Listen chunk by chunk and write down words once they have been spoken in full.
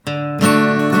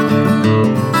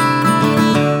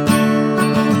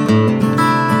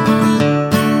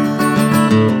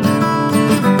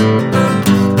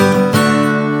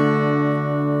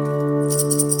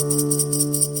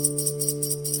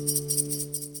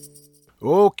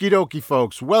Okie dokie,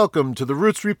 folks. Welcome to the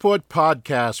Roots Report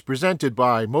podcast, presented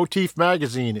by Motif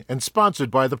Magazine and sponsored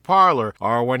by The Parlor,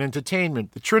 R1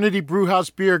 Entertainment, the Trinity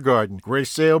Brewhouse Beer Garden, Grace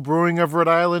Sale Brewing of Rhode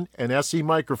Island, and SE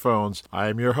Microphones. I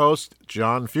am your host,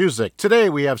 John Fusick. Today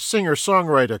we have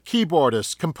singer-songwriter,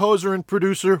 keyboardist, composer, and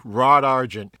producer Rod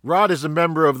Argent. Rod is a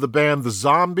member of the band The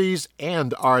Zombies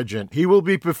and Argent. He will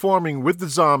be performing with the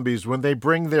Zombies when they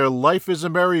bring their Life is a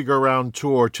Merry-Go-Round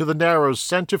tour to the Narrows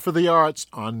Center for the Arts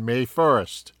on May 1st.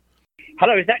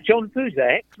 Hello, is that John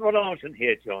Fuzek? Rod Argent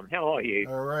here, John. How are you?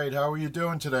 All right, how are you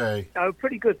doing today? Oh,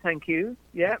 pretty good, thank you.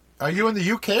 Yeah. Are you in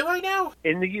the UK right now?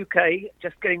 In the UK,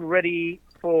 just getting ready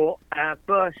for our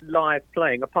first live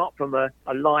playing, apart from a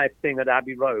live thing at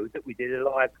Abbey Road that we did,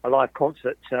 a live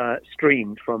concert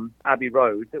streamed from Abbey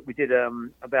Road that we did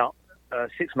about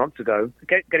 6 months ago.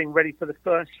 Getting ready for the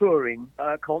first touring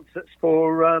concerts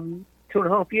for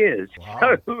 2.5 years.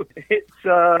 Wow. So it's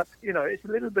it's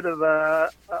a little bit of a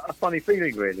funny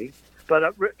feeling, really.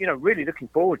 But really looking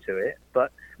forward to it.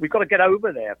 But we've got to get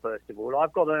over there first of all.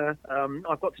 I've got to,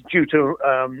 due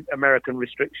to American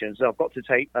restrictions, I've got to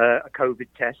take a COVID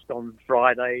test on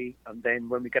Friday, and then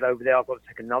when we get over there, I've got to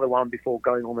take another one before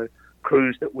going on a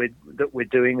cruise that we're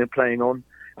doing and playing on.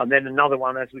 And then another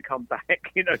one as we come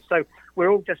back, So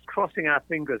we're all just crossing our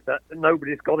fingers that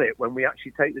nobody's got it when we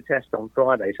actually take the test on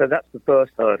Friday. So that's the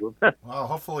first hurdle. Well,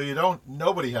 hopefully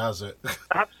nobody has it.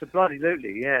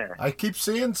 Absolutely, yeah. I keep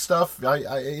seeing stuff, I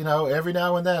every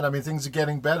now and then. I mean, things are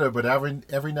getting better, but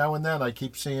every now and then I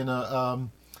keep seeing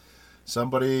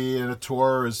somebody in a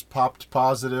tour is popped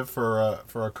positive for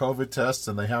a COVID test,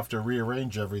 and they have to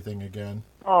rearrange everything again.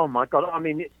 Oh my God! I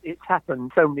mean, it's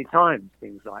happened so many times.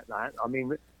 Things like that. I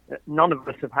mean, none of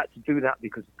us have had to do that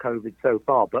because of COVID so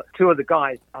far. But two of the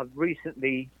guys have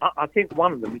recently. I think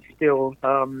one of them is still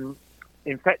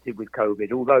infected with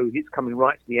COVID, although he's coming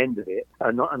right to the end of it,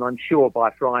 and I'm sure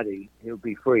by Friday he'll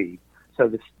be free. So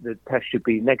the test should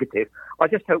be negative. I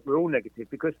just hope we're all negative,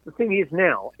 because the thing is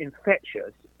now,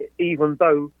 infectious, even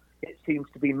though it seems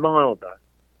to be milder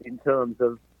in terms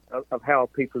of how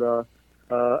people are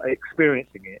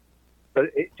experiencing it, but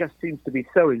it just seems to be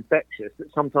so infectious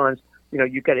that sometimes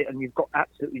you get it and you've got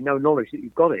absolutely no knowledge that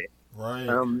you've got it. Right.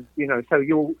 So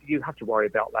you have to worry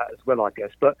about that as well, I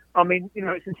guess. But I mean,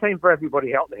 it's the same for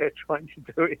everybody out there trying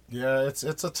to do it. Yeah, it's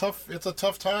a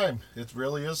tough time. It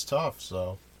really is tough.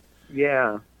 So.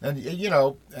 Yeah. And you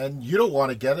don't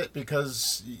want to get it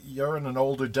because you're in an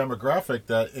older demographic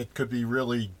that it could be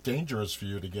really dangerous for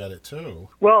you to get it too.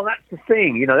 Well, that's the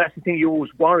thing. That's the thing you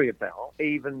always worry about,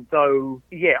 even though,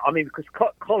 because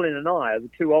Colin and I are the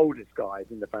two oldest guys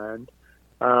in the band,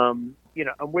 and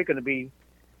we're going to be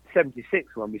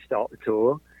 76 when we start the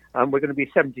tour, and we're going to be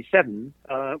 77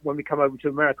 when we come over to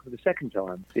America for the second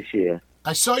time this year.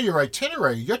 I saw your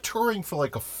itinerary. You're touring for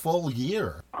like a full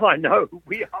year. I know,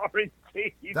 we are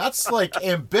indeed. That's like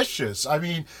ambitious. I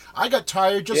mean, I got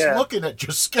tired just looking at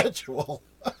your schedule.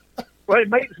 Well, it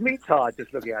makes me tired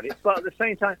just looking at it. But at the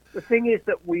same time, the thing is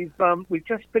that we've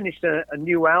just finished a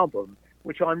new album,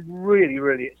 which I'm really,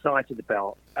 really excited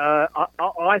about.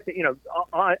 I think,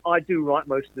 I do write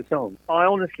most of the songs. I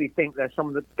honestly think they're some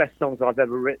of the best songs I've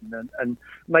ever written, and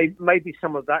maybe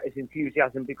some of that is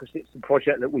enthusiasm because it's a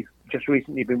project that we've just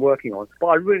recently been working on. But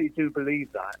I really do believe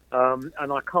that,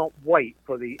 and I can't wait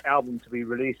for the album to be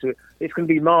released. It's going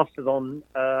to be mastered on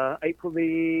April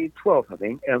the 12th, I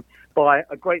think, by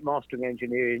a great mastering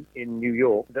engineer in New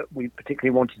York that we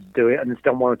particularly wanted to do it, and has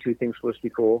done one or two things for us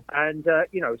before. And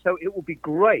so it will be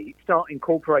great to start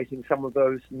incorporating some of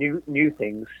those new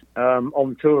things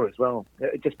on tour as well.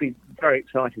 It'd just be very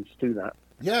exciting to do that.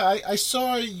 Yeah, I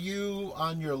saw you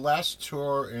on your last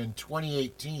tour in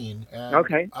 2018. And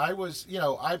okay. I was,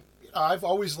 I've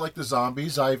always liked the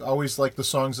Zombies. I've always liked the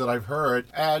songs that I've heard.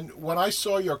 And when I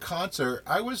saw your concert,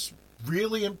 I was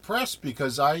really impressed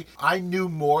because I knew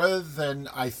more than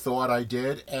I thought I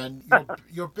did, and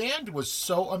your band was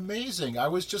so amazing. I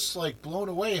was just like blown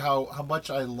away how much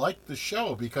I liked the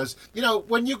show, because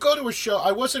when you go to a show,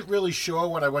 I wasn't really sure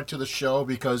when I went to the show,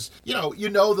 because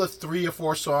the 3 or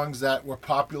 4 songs that were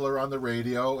popular on the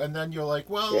radio, and then you're like,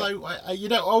 well, I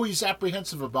always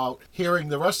apprehensive about hearing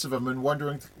the rest of them and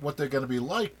wondering what they're going to be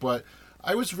like. But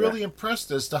I was really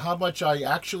impressed as to how much I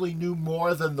actually knew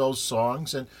more than those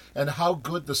songs, and how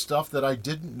good the stuff that I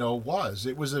didn't know was.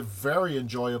 It was a very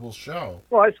enjoyable show.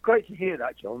 Well, it's great to hear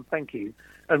that, John. Thank you.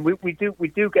 And we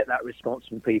do get that response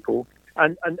from people.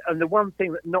 And the one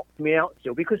thing that knocked me out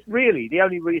still, because really the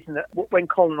only reason that when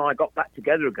Colin and I got back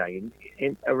together again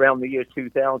in around the year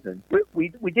 2000,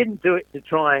 we didn't do it to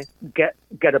try get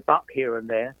a buck here and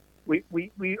there.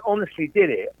 we honestly did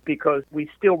it because we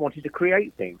still wanted to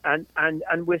create things,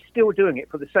 and we're still doing it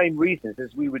for the same reasons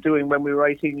as we were doing when we were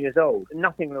 18 years old.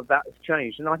 Nothing of that has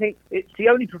changed, and I think it's the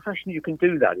only profession you can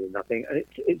do that in. I think, and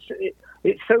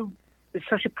it's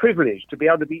such a privilege to be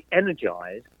able to be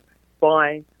energized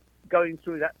by going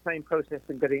through that same process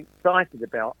and getting excited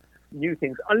about new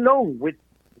things, along with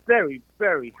very,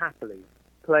 very happily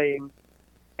playing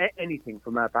anything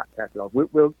from our back catalogue.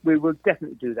 We will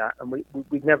definitely do that, and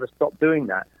we've never stopped doing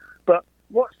that. But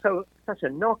what's such a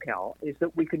knockout is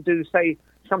that we can do, say,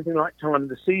 something like Time of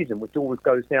the Season, which always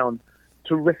goes down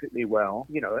terrifically well,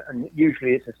 and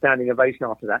usually it's a standing ovation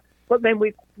after that. But then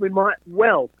we might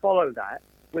well follow that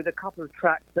with a couple of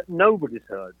tracks that nobody's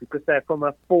heard because they're from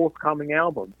a forthcoming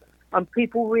album, and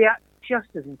people react just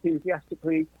as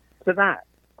enthusiastically to that.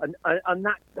 And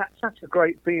that's such a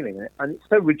great feeling, and it's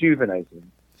so rejuvenating.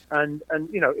 And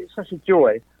it's such a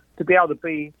joy to be able to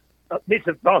be at this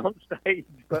advanced stage,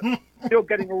 but still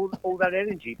getting all that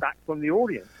energy back from the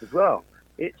audience as well.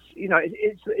 It's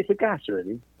a gas,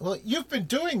 really. Well, you've been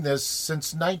doing this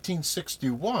since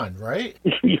 1961, right?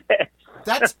 Yes.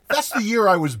 That's the year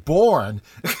I was born.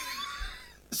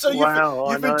 So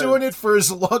you've been doing it for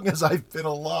as long as I've been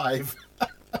alive.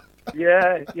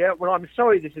 Yeah. Well, I'm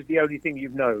sorry this is the only thing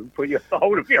you've known for the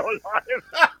whole of your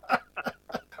life.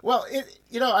 Well,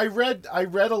 I read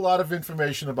a lot of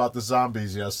information about the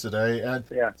Zombies yesterday, and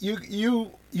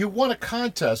you won a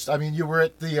contest. I mean, you were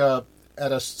at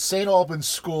a St. Albans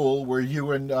school where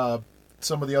you and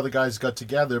some of the other guys got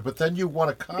together, but then you won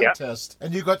a contest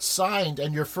and you got signed,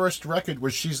 and your first record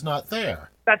was "She's Not There."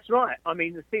 That's right. I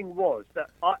mean, the thing was that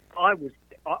I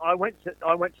went to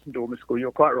St. Albans School.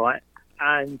 You're quite right,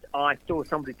 and I saw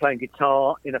somebody playing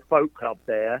guitar in a folk club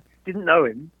there. Didn't know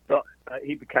him, but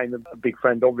he became a big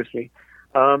friend, obviously,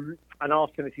 and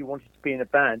asked him if he wanted to be in a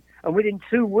band. And within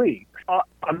 2 weeks,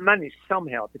 I managed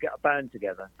somehow to get a band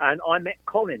together. And I met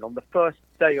Colin on the first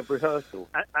day of rehearsal.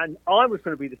 And I was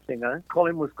going to be the singer.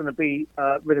 Colin was going to be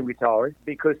rhythm guitarist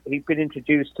because he'd been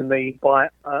introduced to me by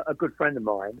a good friend of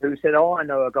mine who said, I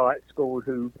know a guy at school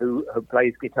who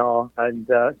plays guitar and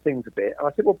sings a bit. And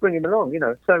I said, well, bring him along,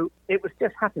 So it was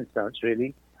just happenstance,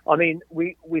 really. I mean,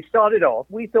 we started off,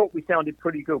 we thought we sounded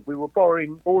pretty good. We were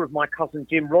borrowing all of my cousin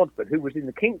Jim Rodford, who was in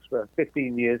the Kinks for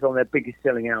 15 years on their biggest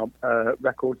selling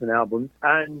records and albums.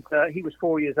 And he was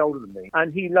 4 years older than me.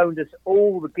 And he loaned us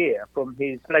all the gear from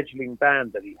his fledgling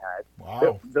band that he had.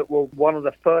 Wow. That were one of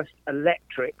the first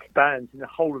electric bands in the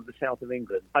whole of the south of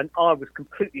England. And I was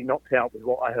completely knocked out with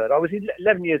what I heard. I was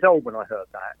 11 years old when I heard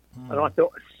that. And I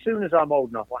thought, as soon as I'm old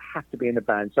enough, I have to be in a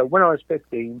band. So when I was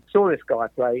 15, saw this guy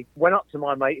play, went up to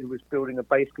my mate who was building a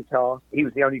bass guitar. He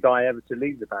was the only guy ever to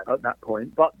leave the band at that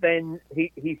point. But then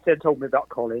he told me about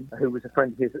Colin, who was a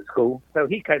friend of his at school. So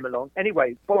he came along.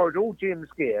 Anyway, borrowed all Jim's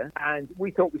gear, and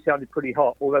we thought we sounded pretty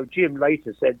hot. Although Jim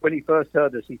later said when he first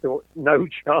heard us, he thought, no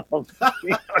chance.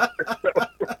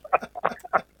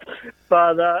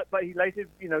 But he later,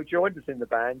 joined us in the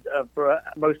band for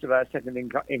most of our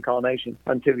second incarnation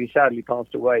until he sadly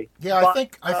passed away. Yeah, I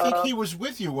think he was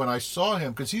with you when I saw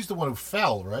him because he's the one who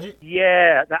fell, right?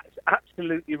 Yeah, that's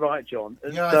absolutely right, John.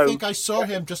 And yeah, so, I think I saw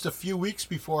him just a few weeks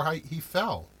before he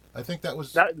fell. I think that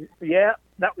was...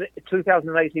 That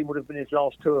 2018 would have been his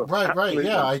last tour. Right, Absolutely.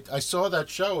 yeah. I saw that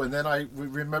show, and then I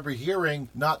remember hearing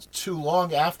not too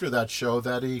long after that show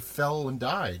that he fell and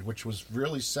died, which was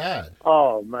really sad.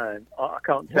 Oh, man. I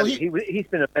can't tell you. He's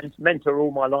been a mentor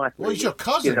all my life. Well, he's your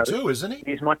cousin, too, isn't he?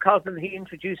 He's my cousin. He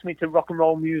introduced me to rock and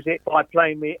roll music by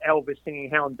playing me Elvis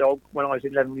singing Hound Dog when I was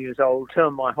 11 years old.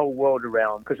 Turned my whole world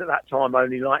around, because at that time I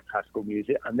only liked classical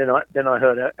music. And then I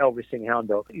heard Elvis sing Hound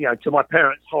Dog. To my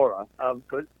parents' horror,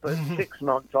 for 6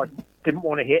 months I didn't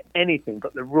want to hear anything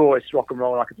but the rawest rock and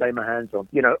roll I could lay my hands on.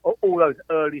 All those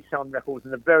early Sun records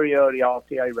and the very early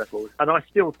RCA records. And I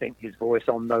still think his voice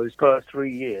on those first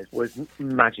 3 years was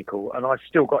magical. And I've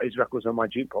still got his records on my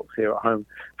jukebox here at home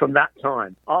from that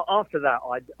time. After that,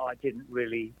 I didn't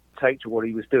really take to what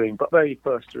he was doing, but very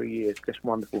first 3 years, just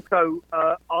wonderful. So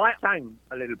I sang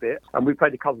a little bit, and we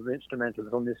played a couple of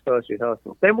instrumentals on this first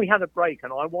rehearsal. Then we had a break,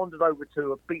 and I wandered over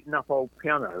to a beaten up old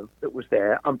piano that was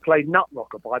there and played Nut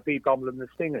Rocker by B. Bumble and the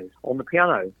Stingers on the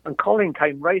piano. And Colin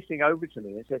came racing over to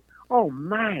me and said, "Oh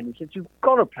man," he said, "you've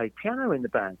got to play piano in the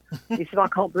band." He said, "I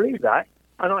can't believe that."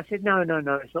 And I said, no,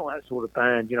 it's not that sort of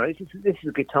band. This is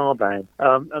a guitar band.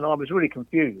 And I was really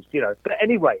confused, But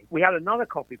anyway, we had another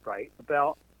coffee break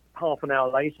about half an hour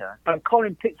later, and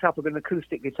Colin picked up an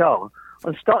acoustic guitar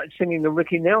and started singing the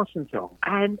Ricky Nelson song.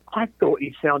 And I thought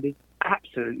he sounded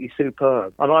absolutely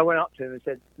superb. And I went up to him and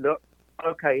said, "Look,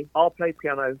 okay, I'll play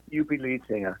piano, you be lead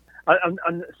singer."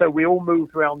 And so we all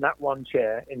moved around that one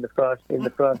chair in the first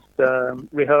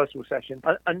rehearsal session,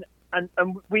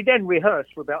 and we then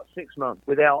rehearsed for about 6 months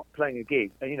without playing a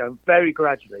gig. And, very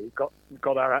gradually got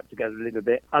our act together a little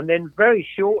bit, and then very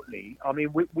shortly, I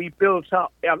mean, we built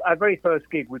up. Our very first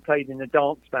gig we played in a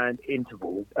dance band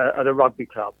interval at a rugby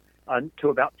club, and to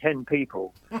about 10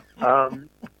 people.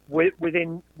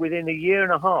 Within a year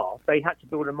and a half, they had to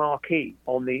build a marquee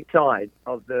on the side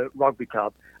of the rugby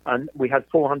club, and we had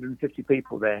 450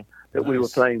 people there that we were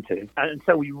playing to. And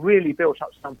so we really built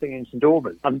up something in St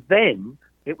Albans. And then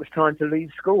it was time to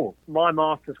leave school. My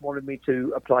masters wanted me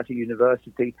to apply to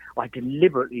university. I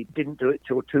deliberately didn't do it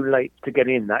till too late to get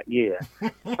in that year.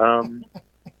 And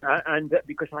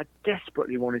because I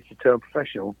desperately wanted to turn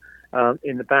professional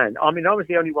in the band. I mean, I was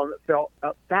the only one that felt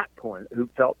at that point who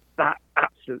felt that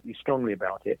absolutely strongly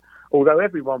about it, although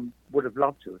everyone would have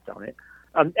loved to have done it.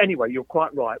 Anyway, you're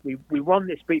quite right. We won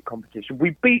this beat competition.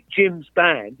 We beat Jim's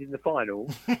band in the final,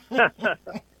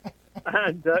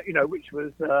 and which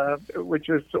was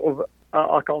sort of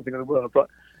I can't think of the word, but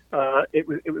it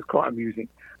was quite amusing.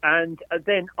 And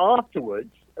then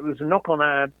afterwards, there was a knock on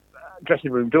our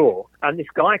dressing room door, and this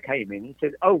guy came in and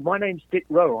said, "Oh, my name's Dick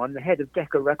Rowe. I'm the head of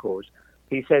Decca Records."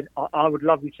 He said, I would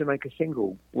love you to make a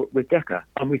single with Decca.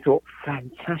 And we thought,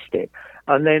 fantastic.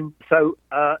 And then, so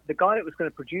the guy that was going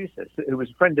to produce us, who was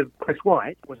a friend of Chris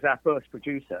White, was our first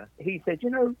producer. He said,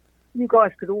 you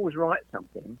guys could always write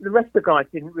something. The rest of the guys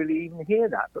didn't really even hear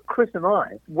that. But Chris and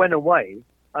I went away,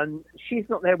 and She's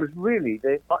Not There was really,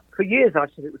 for years I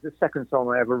said it was the second song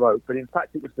I ever wrote, but in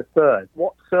fact it was the third.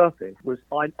 What surfaced was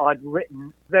I'd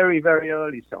written very, very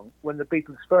early songs when the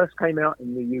Beatles first came out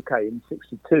in the UK in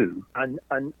 '62, and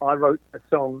I wrote a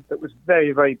song that was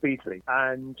very, very Beatley.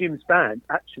 And Jim's band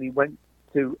actually went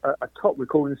to a top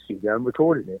recording studio and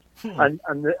recorded it. And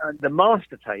the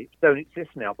master tapes don't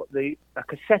exist now, but a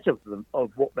cassette of them,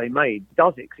 of what they made,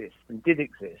 does exist and did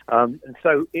exist. And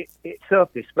so it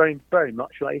surfaced very, very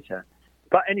much later.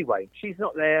 But anyway, She's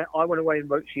Not There. I went away and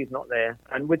wrote She's Not There.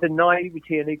 And with the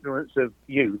naivety and ignorance of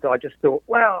youth, I just thought,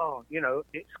 well,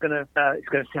 it's gonna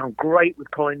sound great with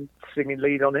Colin singing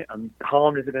lead on it, and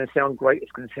harmonies are going to sound great.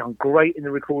 It's going to sound great in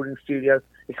the recording studio.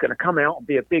 It's going to come out and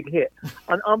be a big hit.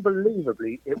 And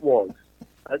unbelievably, it was.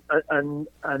 And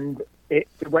it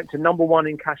went to number one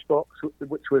in Cashbox,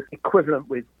 which was equivalent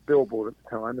with Billboard at the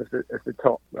time as the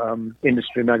top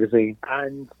industry magazine.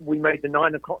 And we made the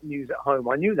 9 o'clock news at home.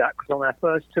 I knew that because on our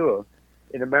first tour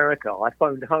in America, I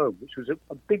phoned home, which was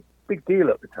a big deal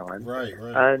at the time. Right.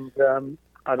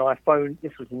 And I phoned.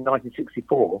 This was in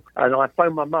 1964, and I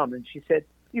phoned my mum, and she said,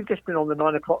 "You've just been on the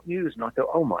 9 o'clock news." And I thought,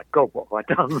 "Oh my God, what have I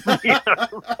done?"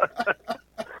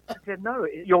 I said, "No,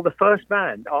 you're the first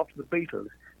band after the Beatles,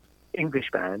 English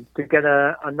band, to get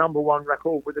a number one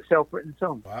record with a self-written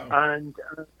song." Wow. And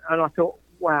I thought,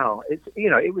 wow,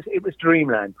 it was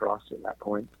dreamland for us at that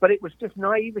point. But it was just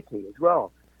naivety as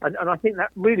well, and I think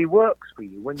that really works for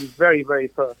you when you very, very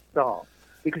first start,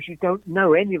 because you don't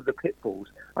know any of the pitfalls.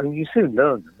 I mean, you soon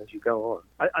learn them as you go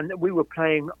on. And we were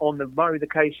playing on the Murray the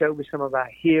K show with some of our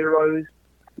heroes,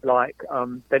 like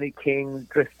Benny King,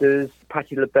 Drifters,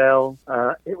 Patti LaBelle.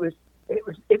 It was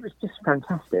just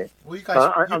fantastic. Well, you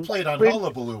guys, you played on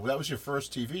Hullabaloo. That was your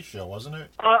first TV show, wasn't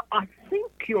it? I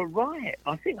think you're right.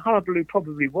 I think Hullabaloo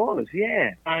probably was,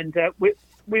 yeah. And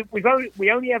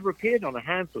we only ever appeared on a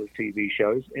handful of TV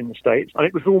shows in the States, and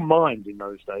it was all mimed in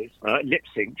those days, lip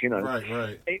synced,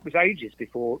 Right. It was ages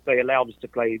before they allowed us to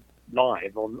play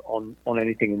live on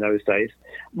anything in those days.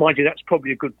 Mind you, that's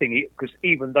probably a good thing, because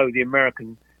even though the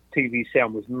American TV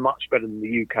sound was much better than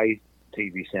the UK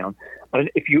TV sound,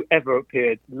 and if you ever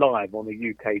appeared live on a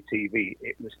UK TV,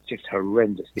 it was just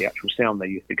horrendous, the actual sound they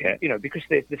used to get, because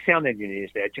the sound engineers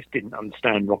there just didn't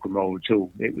understand rock and roll at all.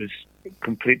 It was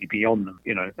completely beyond them.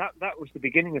 That was the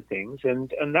beginning of things,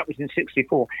 and that was in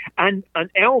 '64. And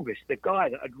Elvis, the guy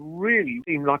that had really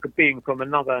seemed like a being from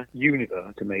another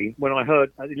universe to me, when I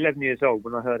heard, at 11 years old,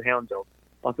 when I heard Hound Dog,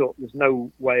 I thought there's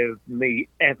no way of me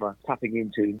ever tapping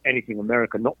into anything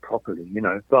American, not properly,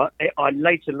 But I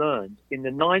later learned in the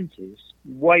 90s,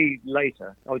 way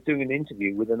later, I was doing an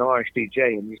interview with an Irish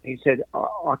DJ, and he said,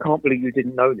 I can't believe you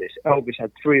didn't know this. Elvis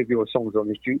had 3 of your songs on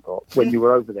his jukebox when you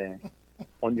were over there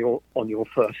on your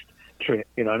first trip,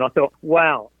 And I thought,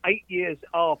 wow, 8 years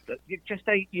after, just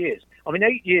 8 years. I mean,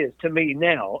 8 years to me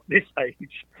now, this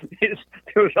age, it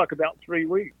feels like about 3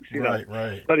 weeks,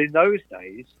 Right. But in those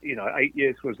days, 8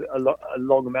 years was a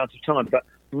long amount of time. But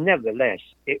nevertheless,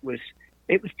 it was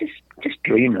just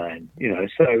dreamland,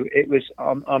 So it was.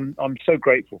 I'm so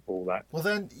grateful for all that. Well,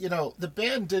 then, the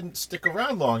band didn't stick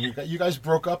around long. You guys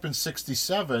broke up in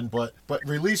 '67, but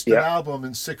released an album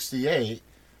in '68.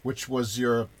 which was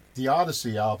the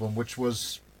Odyssey album, which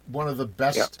was one of the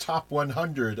best top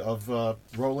 100 of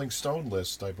Rolling Stone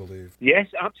list, I believe. Yes,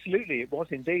 absolutely, it was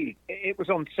indeed. It was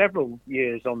on several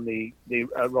years on the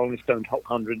Rolling Stone Top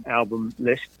 100 album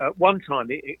list. At one time,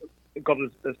 it got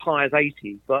as high as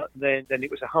 80, but then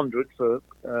it was 100 for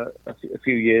a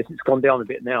few years. It's gone down a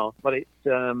bit now, but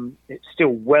it's still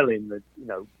well in the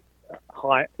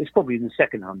high. It's probably in the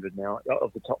second 100 now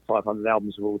of the top 500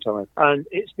 albums of all time, and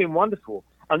it's been wonderful.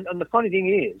 And the funny thing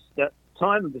is that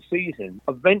Time of the Season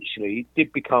eventually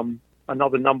did become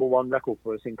another number one record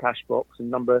for us in Cashbox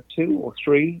and number 2 or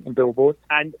 3 in Billboard.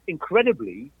 And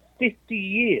incredibly, 50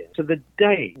 years to the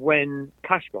day when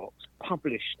Cashbox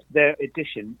published their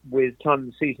edition with Time of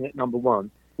the Season at number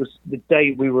 1 was the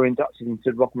day we were inducted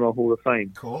into the Rock and Roll Hall of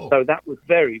Fame. Cool. So that was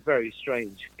very, very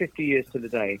strange. 50 years to the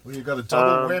day. Well, you've got a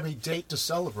double whammy date to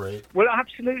celebrate. Well,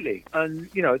 absolutely. And,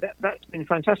 that's been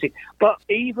fantastic. But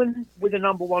even with a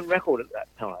number one record at that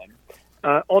time,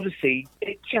 Odyssey,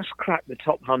 it just cracked the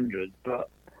top 100, but,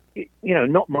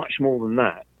 not much more than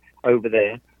that over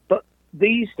there. But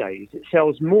these days, it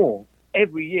sells more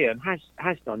every year and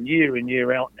has done year in,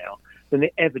 year out now than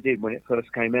it ever did when it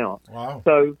first came out. Wow.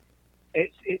 So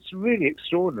it's really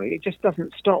extraordinary. It just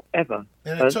doesn't stop ever.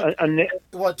 And it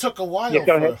took a while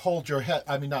for Hold Your Head.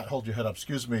 I mean, not Hold Your Head Up,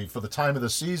 excuse me, for the Time of the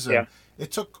Season. Yeah.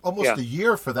 It took almost a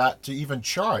year for that to even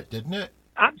chart, didn't it?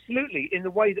 Absolutely, in the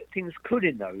way that things could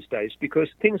in those days, because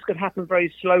things could happen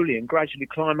very slowly and gradually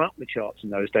climb up the charts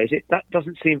in those days. That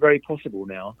doesn't seem very possible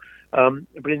now.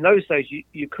 But in those days,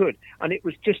 you could. And it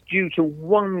was just due to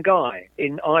one guy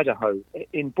in Idaho.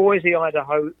 In Boise,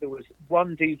 Idaho, there was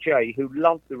one DJ who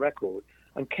loved the record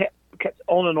and kept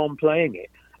on and on playing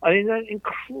it. And in an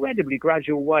incredibly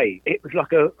gradual way, it was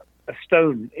like a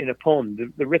stone in a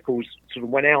pond. The ripples sort of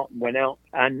went out,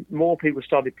 and more people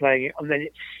started playing it, and then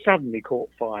it suddenly caught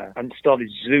fire and started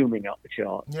zooming up the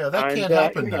chart. Yeah, that can't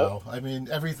happen now. I mean,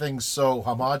 everything's so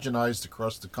homogenized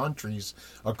across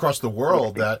the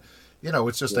world that,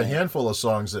 it's just a handful of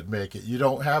songs that make it. You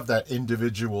don't have that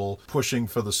individual pushing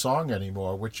for the song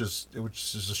anymore, which is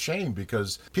a shame,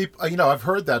 because people, I've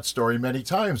heard that story many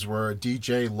times where a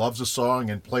DJ loves a song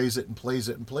and plays it and plays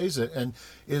it and plays it and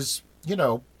is,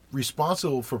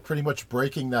 responsible for pretty much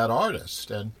breaking that artist,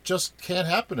 and just can't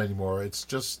happen anymore. It's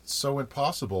just so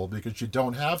impossible because you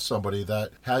don't have somebody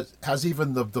that has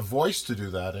even the voice to do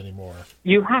that anymore.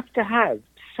 You have to have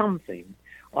something,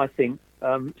 I think.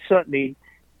 Certainly,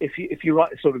 if you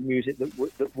write the sort of music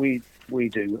that we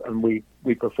do and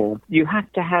we perform, you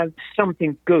have to have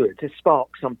something good to spark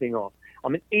something off. I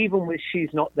mean, even with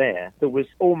She's Not There was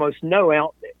almost no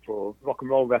outlet for rock and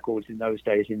roll records in those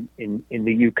days in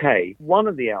the UK. One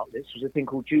of the outlets was a thing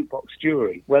called Jukebox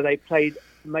Jury, where they played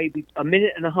maybe a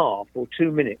minute and a half or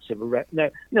 2 minutes of a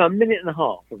minute and a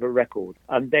half of a record,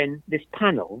 and then this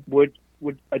panel would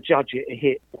judge it a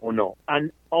hit or not.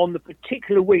 And on the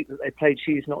particular week that they played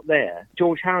She's Not There,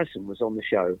 George Harrison was on the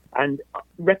show. And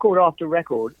record after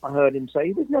record, I heard him say,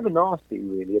 he was never nasty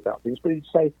really about things, but he'd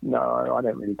say, no, I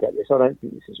don't really get this. I don't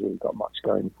think this has really got much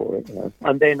going for it.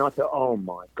 And then I thought, oh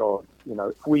my God,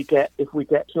 if we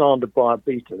get slandered by a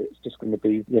Beatle, it's just going to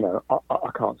be, I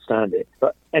can't stand it.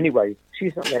 But anyway,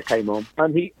 She's Not There came on,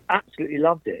 and he absolutely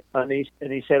loved it. And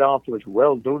he said afterwards,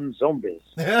 well done, zombies.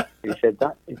 He said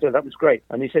that was great.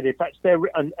 And he said, if that's their,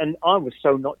 and I was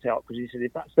so knocked out, because he said,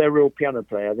 if that's their real piano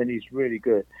player, then he's really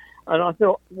good. And I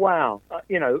thought, wow,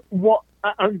 what,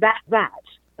 and that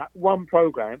one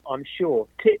program, I'm sure,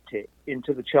 tipped it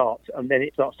into the charts, and then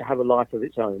it starts to have a life of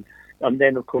its own. And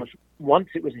then, of course, once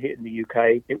it was a hit in the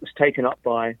UK, it was taken up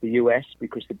by the US,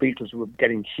 because the Beatles were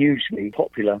getting hugely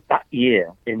popular that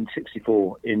year in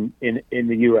 '64 in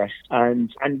the US,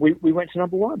 and we went to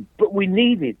number one. But we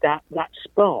needed that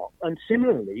spark. And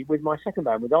similarly, with my second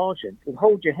band, with Argent, with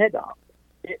Hold Your Head Up,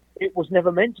 it was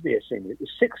never meant to be a single. It was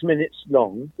 6 minutes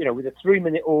long, with a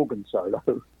 3-minute organ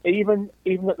solo. Even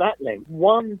at that length,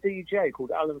 one DJ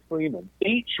called Alan Freeman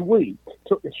each week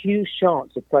took the huge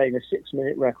chance of playing a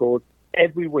 6-minute record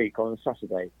every week on a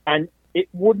Saturday, and it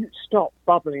wouldn't stop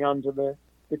bubbling under the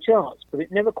charts, but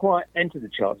it never quite entered the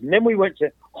charts. And then we went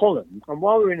to Holland, and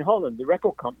while we were in Holland, the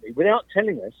record company, without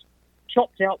telling us,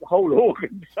 chopped out the whole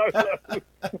organ solo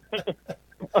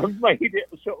and made it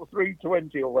sort of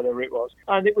 320 or whatever it was,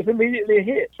 and it was immediately a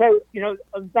hit. So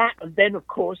and then of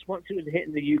course, once it was a hit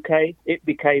in the UK, it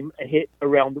became a hit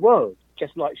around the world,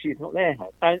 just like She's Not There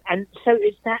had. And so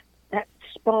it's that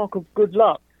spark of good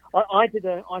luck. I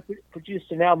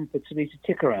produced an album for Tanita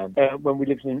Tikaram when we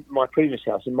lived in my previous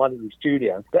house in my little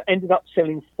studio that ended up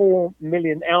selling 4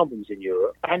 million albums in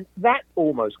Europe, and that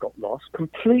almost got lost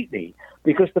completely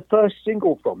because the first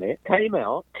single from it came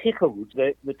out, tickled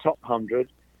the top 100,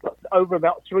 but over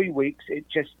about 3 weeks it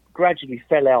just gradually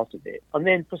fell out of it. And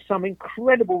then for some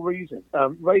incredible reason,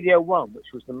 Radio 1,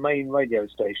 which was the main radio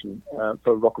station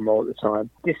for rock and roll at the time,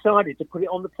 decided to put it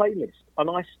on the playlist. And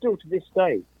I still to this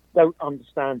day don't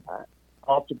understand that.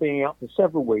 After being out for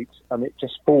several weeks and it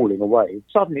just falling away,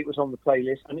 suddenly it was on the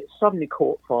playlist and it suddenly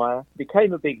caught fire,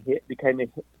 became a big hit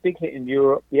in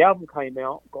Europe. The album came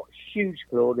out, got huge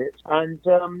plaudits, and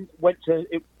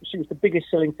she was the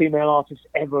biggest selling female artist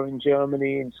ever in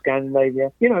Germany, in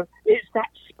Scandinavia. You know, it's that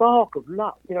spark of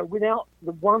luck. You know, without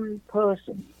the one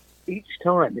person each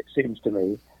time, it seems to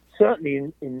me,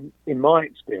 certainly in my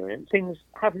experience, things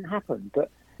haven't happened. But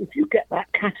if you get that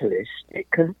catalyst, it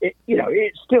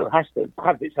still has to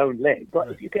have its own leg. But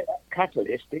if you get that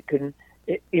catalyst,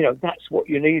 that's what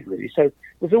you need, really. So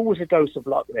there's always a dose of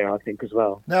luck there, I think, as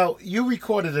well. Now, you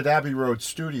recorded at Abbey Road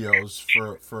Studios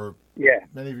for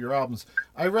many of your albums.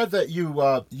 I read that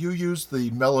you used the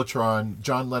Mellotron,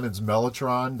 John Lennon's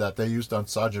Mellotron, that they used on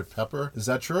Sgt. Pepper. Is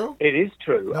that true? It is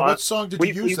true. Now, what song did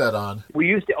you use that on? We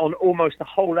used it on almost the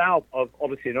whole album of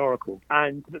Odyssey and Oracle.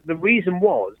 And the reason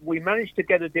was we managed to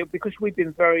get a deal because we'd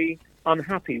been very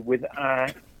unhappy with our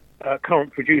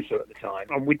current producer at the time,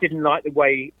 and we didn't like the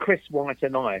way Chris White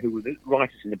and I, who were the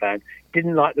writers in the band,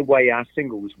 didn't like the way our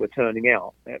singles were turning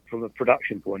out from a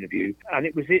production point of view, and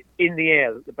it was in the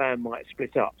air that the band might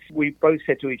split up. We both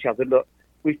said to each other, look,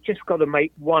 we've just got to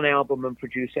make one album and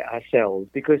produce it ourselves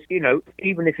because, you know,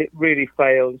 even if it really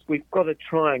fails, we've got to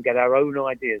try and get our own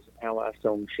ideas of how our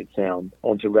songs should sound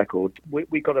onto record.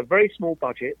 We got a very small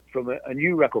budget from a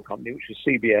new record company, which was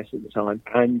CBS at the time,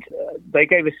 and they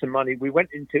gave us some money. We went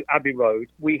into Abbey Road.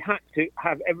 We had to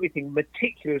have everything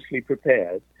meticulously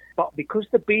prepared, but because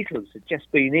the Beatles had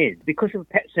just been in, because of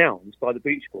Pet Sounds by the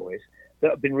Beach Boys that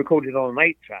had been recorded on an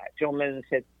 8-track, John Lennon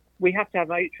said, we have to have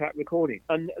an 8-track recording.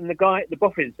 And the guy, the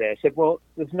boffins there, said, well,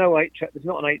 there's no 8-track, there's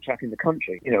not an 8-track in the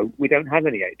country. You know, we don't have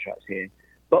any 8-tracks here.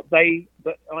 But I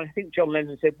think John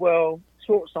Lennon said, well,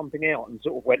 sort something out, and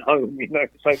sort of went home, you know.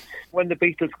 So when the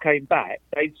Beatles came back,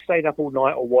 they'd stayed up all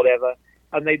night or whatever,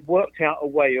 and they'd worked out a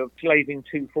way of slaving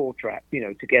 2 4-tracks, you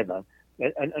know, together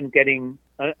and getting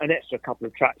an extra couple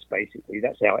of tracks, basically.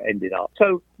 That's how it ended up.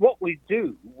 So what we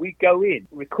do, we go in,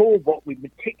 record what we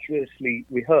meticulously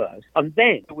rehearse, and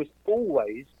then there was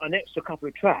always an extra couple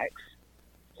of tracks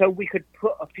so we could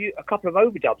put a couple of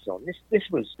overdubs on. This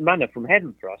was manna from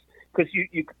heaven for us, because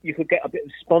you could get a bit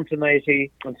of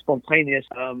spontaneity and spontaneous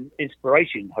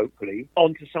inspiration, hopefully,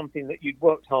 onto something that you'd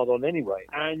worked hard on anyway.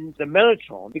 And the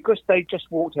Mellotron, because they just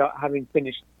walked out having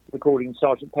finished recording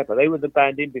Sgt. Pepper, they were the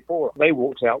band in before. They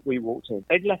walked out, we walked in.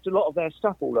 They'd left a lot of their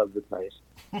stuff all over the place.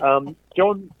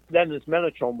 John Lennon's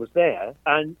Mellotron was there,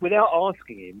 and without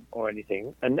asking him or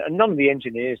anything, and none of the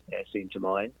engineers there seemed to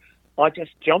mind, I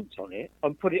just jumped on it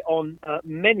and put it on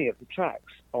many of the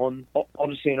tracks on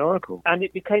Odyssey and Oracle. And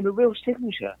it became a real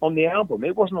signature on the album.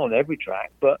 It wasn't on every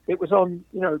track, but it was on,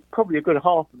 you know, probably a good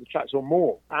half of the tracks or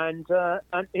more. And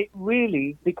it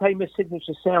really became a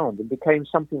signature sound and became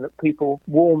something that people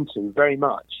warmed to very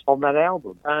much on that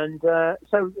album. And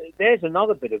so there's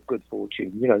another bit of good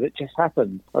fortune, you know, that just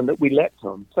happened and that we leapt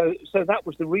on. So that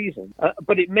was the reason.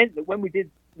 But it meant that when we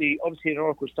did the Odyssey and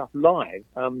Oracle stuff live,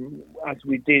 as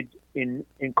we did in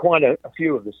quite a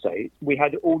few of the states, we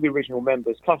had all the original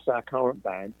members plus our current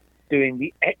band doing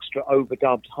the extra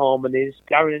overdubbed harmonies.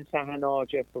 Darin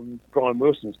Sahanaja from Brian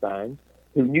Wilson's band,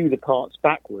 who knew the parts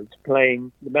backwards,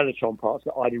 playing the Mellotron parts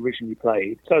that I'd originally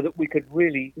played, so that we could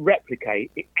really replicate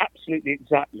it absolutely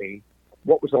exactly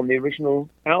what was on the original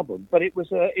album. But it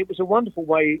was a wonderful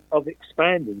way of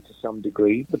expanding to some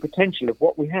degree the potential of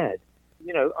what we had.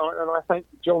 You know, and I thank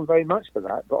John very much for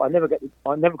that. But I never got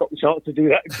the chance to do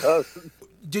that in person.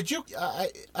 Did you?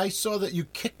 I saw that you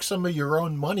kicked some of your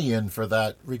own money in for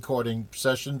that recording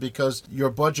session because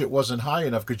your budget wasn't high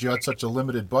enough because you had such a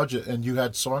limited budget, and you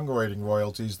had songwriting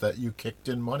royalties that you kicked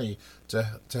in money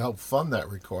to help fund that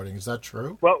recording. Is that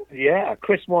true? Well, yeah.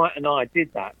 Chris White and I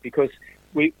did that because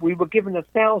we were given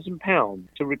 £1,000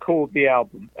 to record the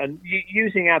album, and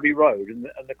using Abbey Road and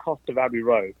the cost of Abbey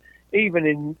Road.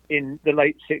 Even in the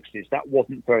late 60s, that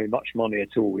wasn't very much money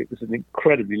at all. It was an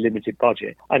incredibly limited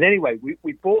budget. And anyway,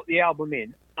 we bought the album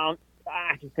in at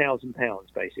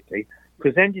 £1,000, basically,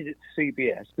 presented it to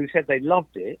CBS, who said they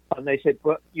loved it. And they said,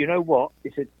 well, you know what?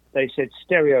 They said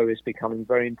stereo is becoming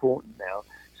very important now,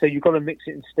 so you've got to mix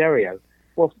it in stereo.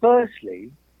 Well,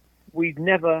 firstly, we'd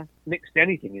never mixed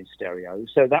anything in stereo,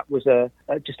 so that was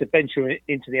just a venture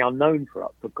into the unknown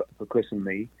for Chris and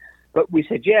me. But we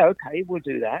said, yeah, okay, we'll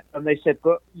do that. And they said,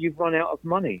 but you've run out of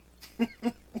money.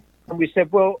 And we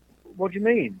said, well, what do you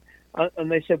mean?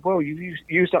 And they said, well, you've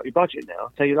used up your budget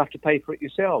now, so you'll have to pay for it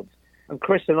yourselves. And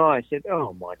Chris and I said,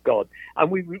 oh, my God. And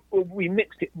we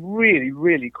mixed it really,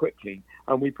 really quickly.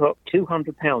 And we put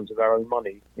 £200 of our own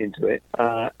money into it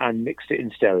and mixed it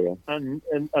in stereo. And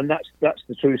that's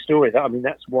the true story.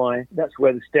 That's where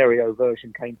the stereo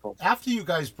version came from. After you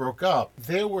guys broke up,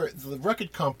 the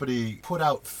record company put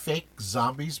out fake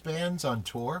Zombies bands on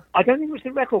tour? I don't think it was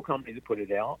the record company that put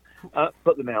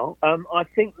them out. I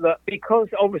think that because,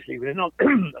 obviously, we're not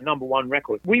a number one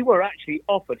record, we were actually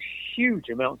offered huge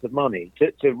amounts of money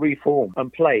to reform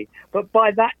and play. But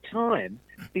by that time,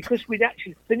 because we'd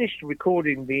actually finished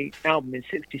recording the album in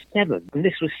 1967, and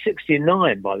this was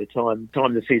 1969 by the time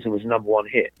the season was a number one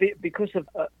hit. Because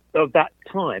of that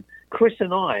time, Chris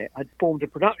and I had formed a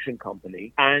production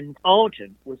company, and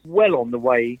Argent was well on the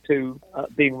way to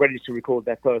being ready to record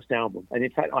their first album. And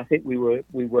in fact, I think we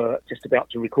were just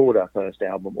about to record our first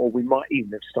album, or we might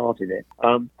even have started it.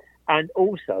 And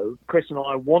also, Chris and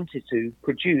I wanted to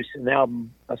produce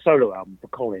a solo album for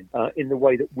Colin, in the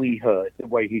way that we heard, the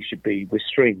way he should be, with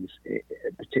strings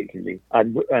particularly.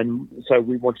 And so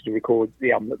we wanted to record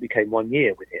the album that became 1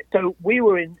 year with it. So we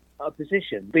were in a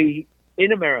position to be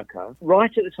in America,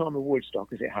 right at the time of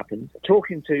Woodstock, as it happened,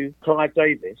 talking to Clive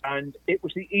Davis, and it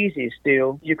was the easiest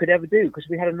deal you could ever do, because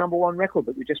we had a number one record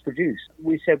that we just produced.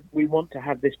 We said, we want to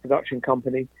have this production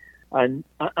company. And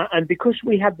because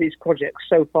we had these projects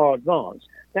so far advanced,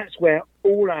 that's where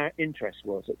all our interest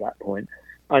was at that point.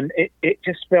 And it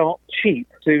just felt cheap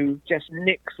to just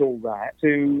nix all that,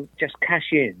 to just cash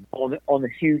in on a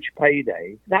huge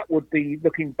payday. That would be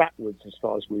looking backwards as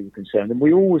far as we were concerned. And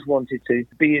we always wanted to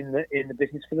be in the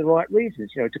business for the right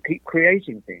reasons, to keep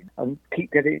creating things and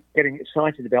keep getting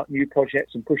excited about new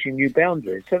projects and pushing new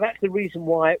boundaries. So that's the reason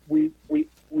why we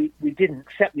didn't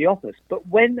accept the offers. But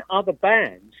when other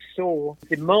bands saw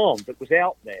the demand that was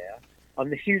out there and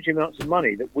the huge amounts of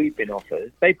money that we've been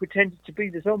offered, they pretended to be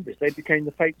the Zombies. They became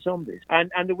the fake Zombies.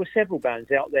 And there were several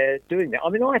bands out there doing that. I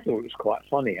mean, I thought it was quite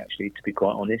funny, actually, to be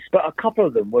quite honest. But a couple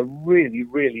of them were really,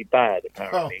 really bad,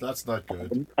 apparently. Oh, that's not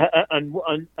good.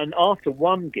 And after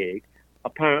one gig,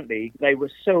 apparently, they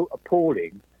were so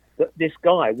appalling that this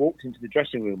guy walked into the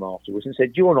dressing room afterwards and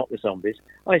said, "You're not the Zombies."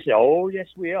 I said, "Oh, yes,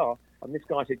 we are." And this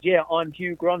guy said, "Yeah, I'm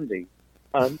Hugh Grundy."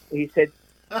 He said,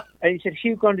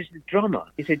 Hugh Grundy's the drummer.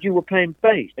 He said, "You were playing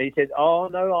bass." And he said, "Oh,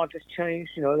 no, I've just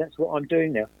changed. That's what I'm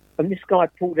doing now." And this guy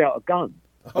pulled out a gun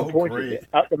and pointed it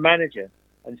at the manager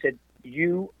and said,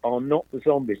 "You are not the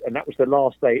Zombies." And that was the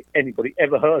last day anybody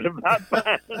ever heard of that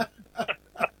band.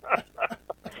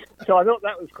 So I thought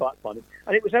that was quite funny.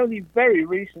 And it was only very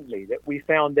recently that we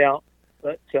found out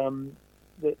that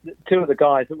the two of the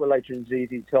guys that were later in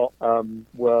ZZ Top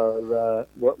were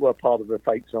part of the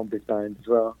fake Zombies band as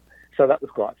well. So that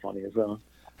was quite funny as well.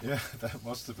 Yeah, that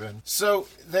must have been. So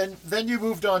then you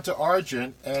moved on to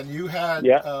Argent, and you had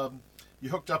you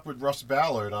hooked up with Russ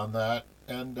Ballard on that,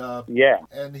 and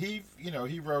and he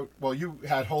wrote, well, you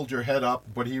had Hold Your Head Up,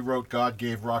 but he wrote God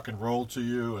Gave Rock and Roll to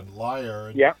You and Liar,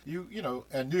 and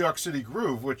and New York City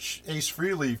Groove, which Ace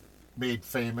Frehley made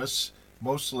famous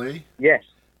mostly. Yes.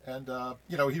 And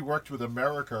he worked with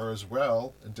America as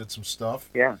well and did some stuff.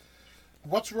 Yeah.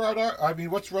 What's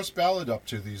Russ Ballard up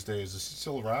to these days? Is he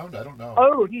still around? I don't know.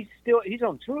 Oh, he's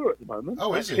on tour at the moment.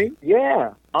 Oh, actually. Is he?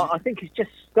 Yeah. I think he's just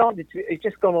gone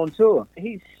on tour.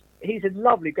 He's a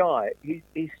lovely guy.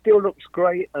 He still looks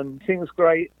great and sings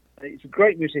great. He's a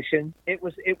great musician. It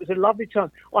was a lovely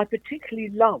time. I particularly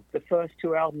loved the first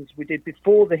two albums we did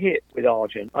before the hit with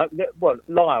Argent.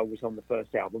 Liar was on the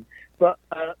first album, but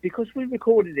because we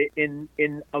recorded it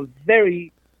in a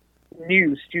very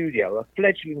new studio, a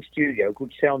fledgling studio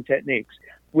called Sound Techniques,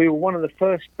 we were one of the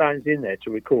first bands in there to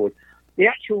record. The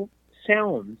actual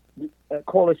sound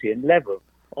quality and level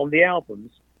on the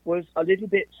albums was a little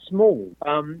bit small.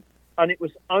 And it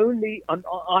was only, and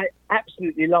I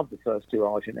absolutely love the first two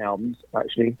Argent albums,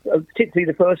 actually,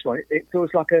 particularly the first one. It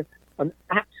feels like an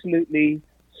absolutely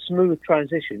smooth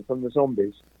transition from the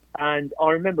Zombies. And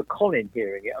I remember Colin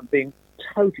hearing it and being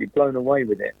totally blown away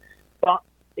with it. But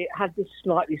it had this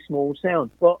slightly small sound.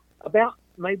 But about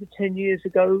maybe 10 years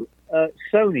ago,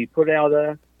 Sony put out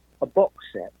a box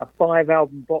set, a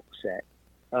 5-album box set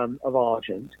of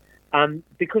Argent. And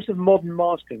because of modern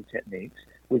mastering techniques,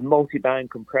 with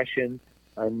multi-band compression,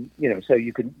 and so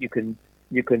you can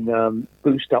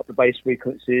boost up the bass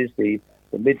frequencies, the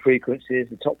the mid frequencies,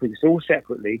 the top frequencies, all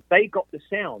separately. They got the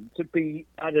sound to be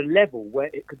at a level where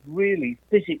it could really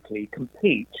physically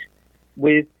compete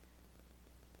with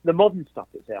the modern stuff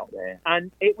that's out there.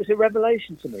 And it was a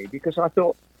revelation to me, because I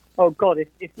thought, oh God,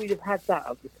 if we'd have had that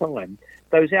at the time,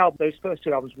 those first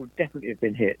two albums would definitely have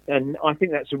been hit. And I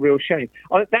think that's a real shame.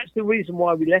 That's the reason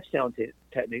why we left Sound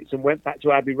Techniques and went back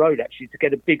to Abbey Road, actually, to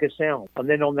get a bigger sound. And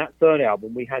then on that third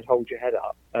album, we had Hold Your Head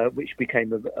Up, which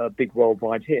became a big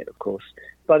worldwide hit, of course.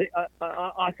 But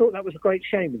I thought that was a great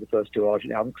shame with the first two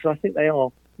Argent albums, because I think they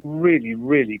are really,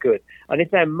 really good. And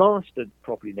if they're mastered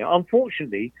properly now,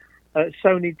 unfortunately,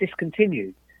 Sony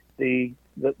discontinued the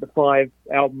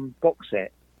 5-album box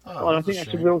set. Oh, and I think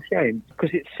that's a real shame,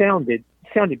 because it sounded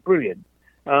brilliant.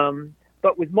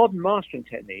 But with modern mastering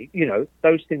technique,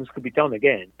 those things could be done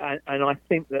again. And I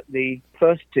think that the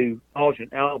first two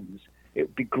Argent albums, it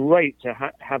would be great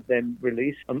to have them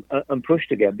released and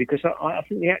pushed again, because I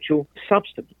think the actual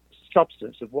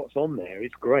substance of what's on there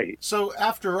is great. So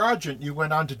after Argent, you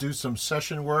went on to do some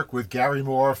session work with Gary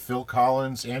Moore, Phil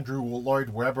Collins, Andrew Lloyd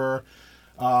Webber.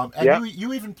 And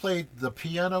you even played the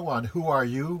piano on Who Are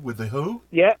You with The Who?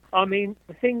 Yeah, I mean,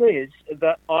 the thing is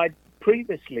that I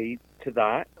previously to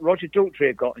that, Roger Daltrey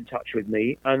had got in touch with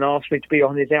me and asked me to be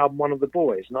on his album One of the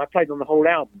Boys, and I played on the whole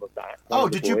album of that.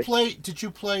 Did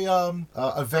you play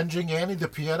Avenging Annie, the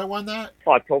piano on that?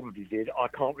 I probably did. I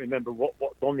can't remember what's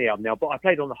on the album now, but I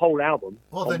played on the whole album.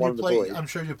 Well, then you played. I'm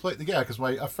sure you played. Yeah, because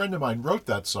a friend of mine wrote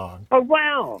that song. Oh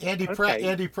wow! Andy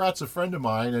Pratt's a friend of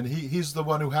mine, and he's the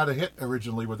one who had a hit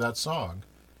originally with that song.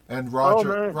 And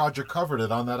Roger covered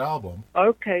it on that album.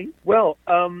 Okay. Well,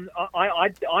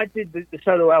 I did the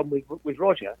solo album with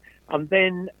Roger, and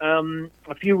then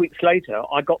a few weeks later,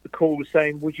 I got the call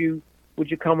saying, "Would you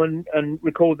come and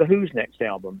record the Who's next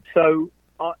album?" So,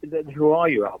 the Who Are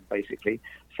You album, basically.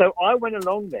 So I went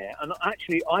along there, and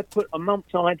actually I put a month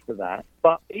aside for that.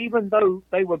 But even though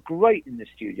they were great in the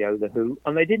studio, The Who,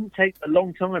 and they didn't take a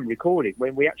long time recording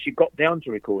when we actually got down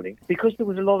to recording, because there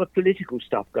was a lot of political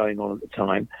stuff going on at the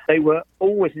time, they were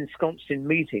always ensconced in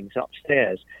meetings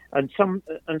upstairs. And some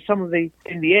of the,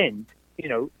 in the end,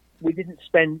 we didn't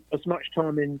spend as much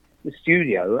time in the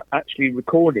studio actually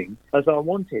recording as I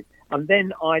wanted. And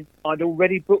then I'd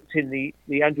already booked in the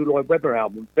Andrew Lloyd Webber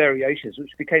album, Variations,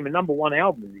 which became a #1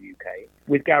 album in the UK,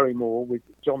 with Gary Moore, with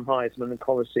John Heisman and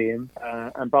Colosseum,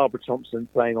 and Barbara Thompson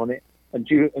playing on it, and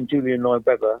Julian Lloyd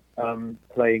Webber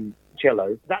playing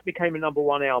cello. That became a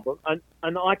 #1 album,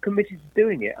 and I committed to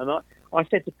doing it. And I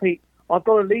said to Pete, I've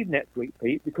got to leave next week,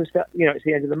 Pete, because it's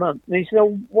the end of the month. And he said,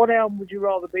 "Oh, what album would you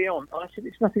rather be on?" I said,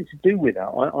 "It's nothing to do with that.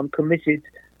 I'm committed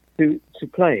to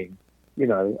playing,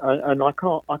 and I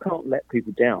can't let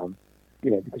people down,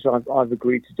 because I've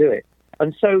agreed to do it."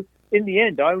 And so in the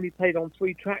end, I only played on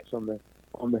 3 tracks on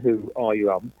the Who Are You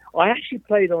album. I actually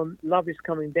played on Love Is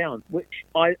Coming Down, which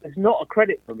there's not a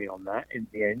credit for me on that in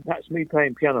the end. That's me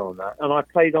playing piano on that, and I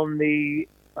played on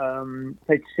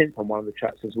played synth on one of the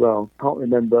tracks as well. Can't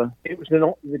remember. It was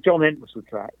the John Entwistle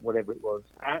track, whatever it was,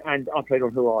 and I played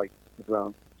on Who Are You as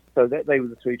well. So they were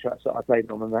the 3 tracks that I played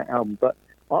on that album. But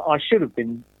I should have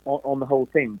been on the whole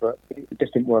thing, but it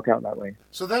just didn't work out that way.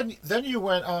 So then you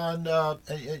went on,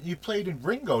 you played in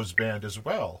Ringo's band as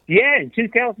well. Yeah, in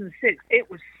 2006. It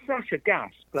was such a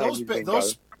gas playing with Ringo.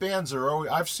 Those bands are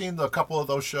always, I've seen a couple of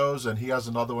those shows, and he has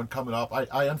another one coming up.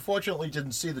 I unfortunately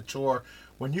didn't see the tour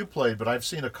when you played, but I've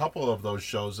seen a couple of those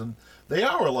shows, and they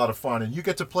are a lot of fun, and you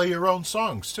get to play your own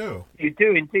songs too. You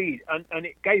do indeed, and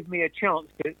it gave me a chance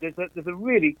to, there's a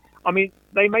really, I mean,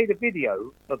 they made a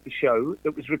video of the show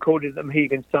that was recorded at the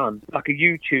Mohegan Sun, like a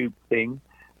YouTube thing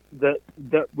that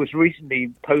was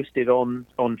recently posted on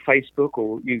Facebook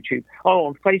or YouTube. Oh,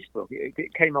 on Facebook.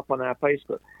 It came up on our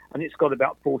Facebook, and it's got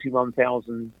about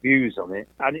 41,000 views on it,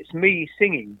 and it's me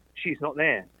singing She's Not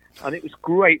There, and it was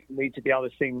great for me to be able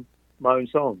to sing my own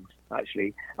songs,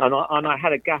 actually, and I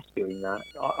had a gas doing that.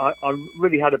 I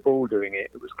really had a ball doing it.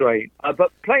 It was great.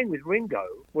 But playing with Ringo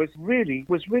was really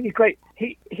great.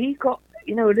 He got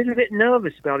a little bit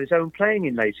nervous about his own playing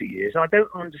in later years. I don't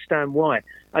understand why.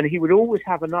 And he would always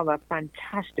have another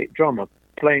fantastic drummer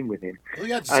playing with him. Well,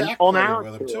 he had Zach playing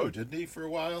with him too, didn't he, for a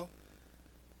while?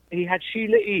 He had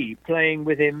Sheila E. playing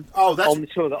with him on the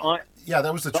tour that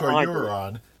was the tour you were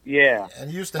on. Yeah.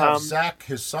 And he used to have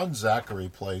his son Zachary,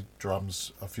 play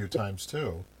drums a few times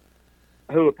too.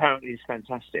 Who apparently is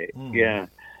fantastic, yeah.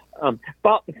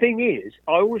 But the thing is,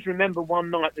 I always remember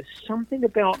one night, there's something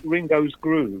about Ringo's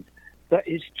groove that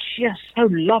is just so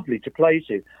lovely to play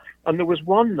to. And there was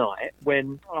one night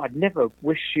when I'd never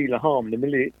wished Sheila harm in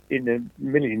a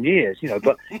million years,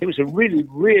 but it was a really,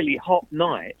 really hot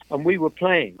night, and we were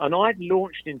playing, and I'd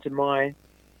launched into my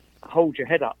Hold Your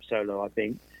Head Up solo, I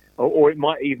think. Or it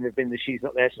might even have been the She's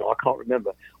Not There solo. I can't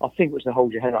remember. I think it was the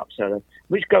Hold Your Head Up solo,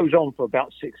 which goes on for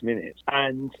about 6 minutes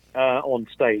and on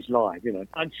stage live, you know.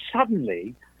 And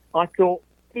suddenly I thought,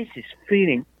 this is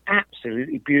feeling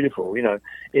absolutely beautiful, you know.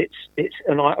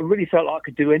 And I really felt like I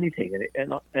could do anything,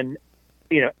 and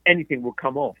you know, anything would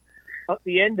come off. At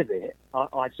the end of it,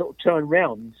 I sort of turned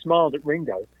round and smiled at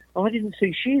Ringo, and I didn't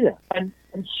see Sheila. And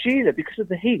Sheila, because of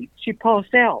the heat, she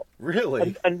passed out.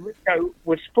 Really? And Ringo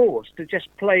was forced to just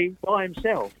play by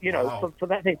himself, you know, Wow. for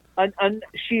that thing. And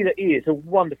Sheila is a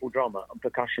wonderful drummer and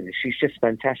percussionist. She's just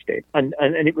fantastic. And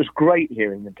it was great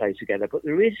hearing them play together. But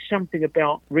there is something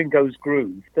about Ringo's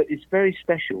groove that is very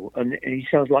special, and he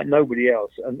sounds like nobody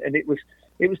else. And it was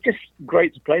just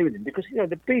great to play with him, because, you know,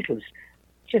 the Beatles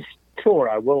just tore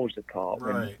our worlds apart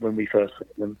when we first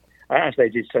met them, as they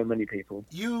did so many people.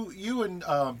 You and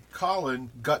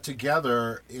Colin got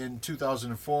together in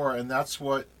 2004, and that's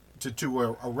what to do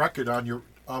a record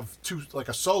like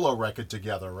a solo record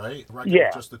together, right? A record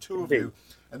with just the two of you,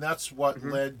 and that's what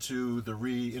led to the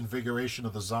reinvigoration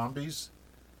of the Zombies.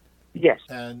 Yes.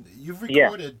 And you've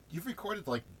recorded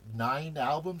like 9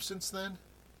 albums since then.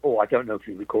 Oh, I don't know if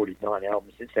we recorded 9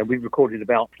 albums since then. We recorded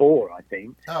about 4, I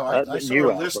think. Oh, I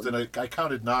saw a list and I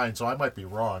counted 9, so I might be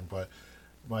wrong, but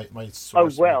my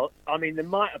source. Oh, well, I mean, there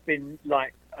might have been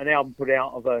like an album put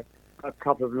out of a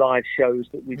couple of live shows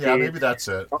that we did. Yeah, maybe that's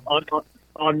it.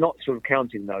 I'm not sort of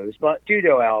counting those, but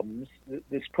studio albums,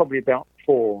 there's probably about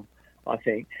 4, I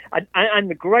think. And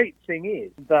the great thing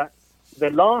is that the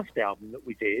last album that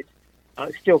we did,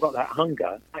 Still Got That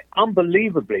Hunger,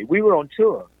 unbelievably, we were on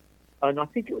tour. And I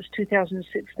think it was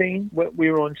 2016 where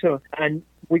we were on tour, and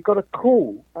we got a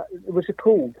call. It was a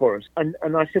call for us, and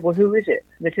I said, "Well, who is it?"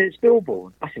 And they said, "It's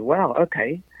Billboard." I said, "Wow,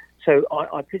 okay." So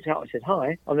I picked out. I said,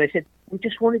 "Hi," and they said, "We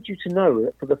just wanted you to know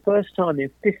that for the first time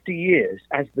in 50 years,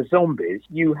 as the Zombies,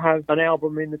 you have an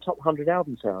album in the top 100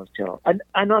 album sales chart." And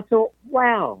I thought,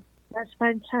 wow. That's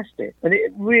fantastic. And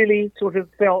it really sort of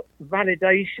felt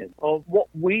validation of what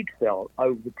we'd felt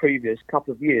over the previous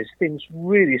couple of years, things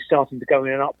really starting to go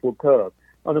in an upward curve.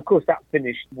 And of course, that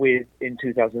finished with, in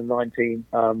 2019,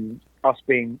 us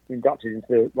being inducted into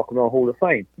the Rock and Roll Hall of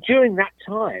Fame. During that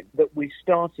time that we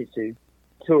started to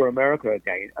tour America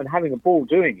again and having a ball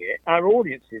doing it, our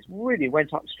audiences really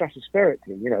went up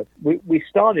stratospherically. You know, we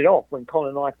started off when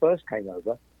Colin and I first came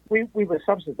over. We were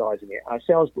subsidising it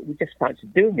ourselves, but we just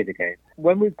fancied doing it again.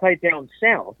 When we played down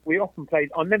south, we often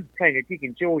played. I remember playing a gig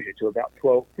in Georgia to about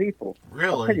 12 people.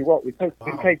 Really? I'll tell you what, we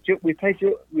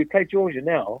played Georgia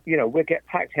now. You know, we'll get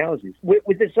packed houses. With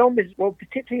the Zombies, well,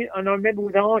 particularly, and I remember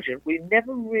with Argent, we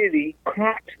never really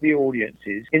cracked the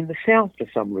audiences in the south for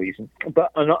some reason.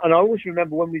 But and I always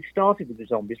remember when we started with the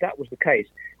Zombies, that was the case.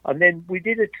 And then we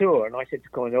did a tour, and I said to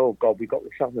Colin, "Oh God, we've got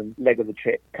the southern leg of the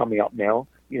trip coming up now.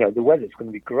 You know, the weather's going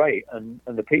to be great, and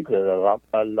the people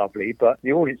are lovely, but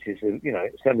the audiences are, you know,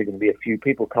 it's only going to be a few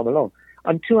people come along."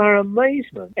 And to our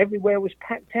amazement, everywhere was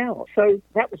packed out. So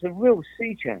that was a real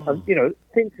sea change. And, you know,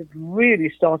 things have really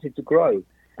started to grow.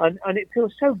 And it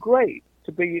feels so great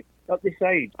to be at this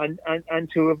age and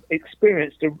to have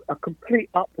experienced a complete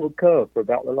upward curve for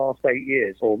about the last 8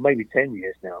 years, or maybe 10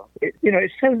 years now. You know,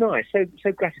 it's so nice,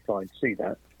 so gratifying to see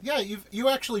that. Yeah, you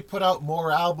actually put out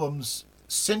more albums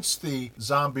since the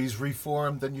Zombies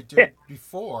reformed than you did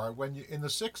before when you in the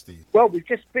 60s. Well, we've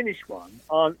just finished one,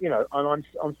 you know, and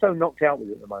I'm so knocked out with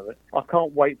it at the moment. I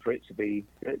can't wait for it to be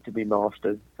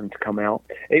mastered and to come out.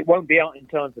 It won't be out in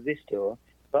time for this tour,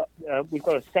 but we've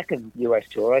got a second US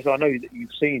tour, as I know that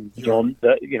you've seen, John.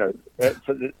 That, you know,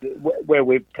 for where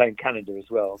we're playing Canada as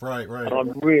well. Right. And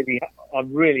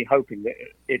I'm really hoping that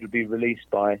it'll be released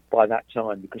by that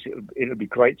time, because it'll be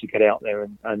great to get out there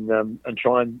and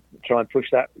try and push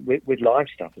that with live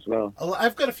stuff as well.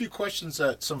 I've got a few questions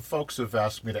that some folks have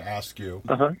asked me to ask you.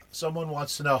 Uh-huh. Someone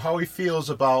wants to know how he feels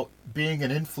about being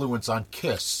an influence on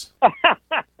Kiss.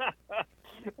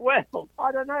 Well,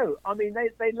 I don't know. I mean,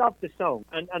 they loved the song,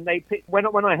 and they picked, when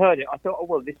I heard it, I thought, oh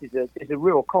well, this is a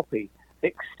real copy.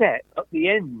 Except at the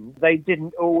end, they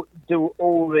didn't do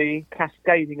all the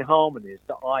cascading harmonies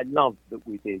that I loved that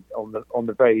we did on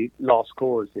the very last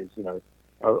choruses, you know,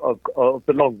 of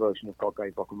the long version of God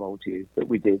Gave Rock and Roll to You that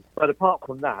we did. But apart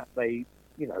from that, they,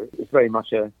 you know, it's very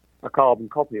much a carbon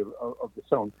copy of the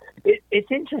song. It's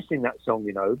interesting, that song,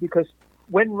 you know, because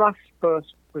when Russ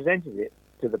first presented it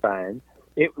to the band,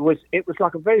 it was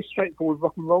like a very straightforward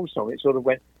rock and roll song. It sort of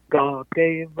went, God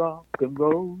gave rock and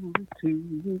roll to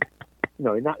you, you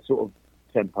know, in that sort of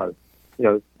tempo, you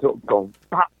know, sort of gone,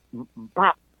 bap,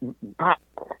 bap, bap.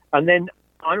 And then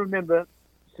I remember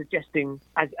suggesting,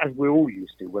 as we all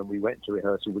used to when we went to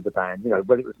rehearsal with the band,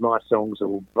 whether it was my songs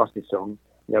or Rusty's songs,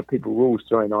 people were always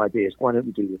throwing ideas. Why don't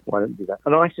we do this? Why don't we do that?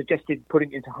 And I suggested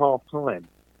putting it into half time,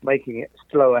 making it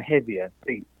slower, heavier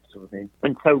beats, sort of thing.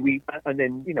 And so we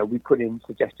put in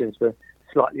suggestions for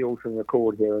slightly altering the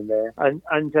chord here and there. And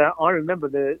I remember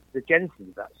the genesis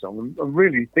of that song and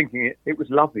really thinking it was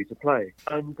lovely to play.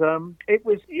 And it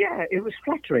was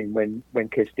flattering when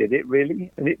Kiss did it,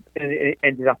 really. And it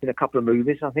ended up in a couple of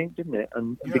movies, I think, didn't it?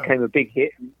 And became a big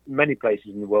hit. Many places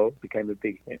in the world became a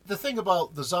big hit. The thing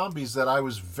about the Zombies that I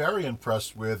was very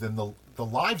impressed with in the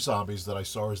live Zombies that I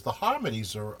saw is the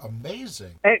harmonies are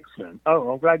amazing. Excellent. Oh,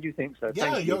 I'm glad you think so.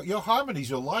 Yeah, Thank you. your harmonies,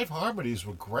 your live harmonies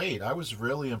were great. I was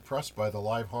really impressed by the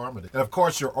live harmony. And of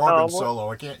course your organ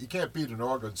solo. You can't beat an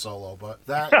organ solo, but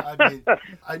that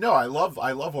I know I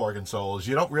love organ solos.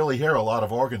 You don't really hear a lot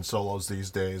of organ solos these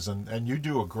days, and you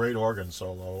do a great organ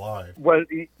solo live. Well,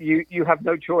 you have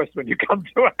no choice when you come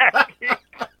to acting.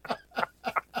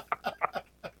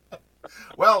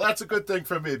 Well, that's a good thing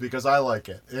for me because I like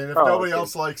it. And if nobody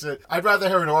else likes it, I'd rather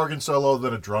hear an organ solo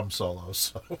than a drum solo.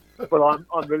 So. Well,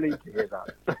 I'm relieved to hear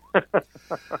that.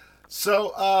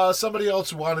 So, somebody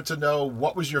else wanted to know,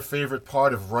 what was your favorite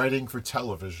part of writing for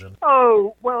television?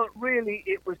 Oh, well, really,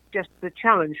 it was just the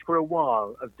challenge for a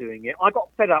while of doing it. I got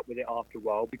fed up with it after a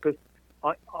while because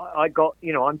I got,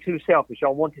 I'm too selfish. I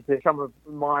wanted to some of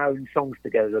my own songs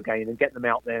together again and get them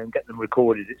out there and get them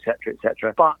recorded, etc.,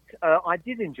 etc. But I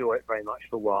did enjoy it very much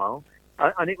for a while,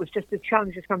 and it was just a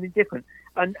challenge of something different.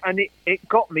 And it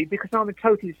got me, because I'm a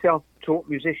totally self-taught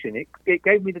musician, it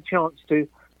gave me the chance to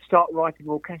start writing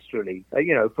orchestrally,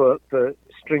 for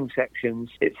string sections,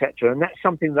 etc. And that's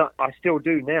something that I still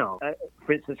do now.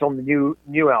 For instance, on the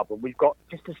new album, we've got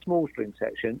just a small string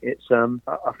section. It's a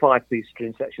 5-piece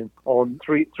string section on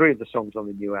three of the songs on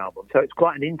the new album. So it's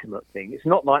quite an intimate thing. It's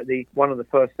not like one of the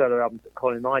first solo albums that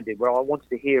Colin and I did, where I wanted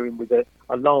to hear him with a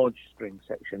large string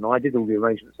section. I did all the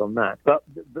arrangements on that. But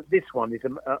this one is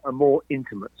a more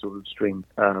intimate sort of string,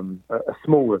 a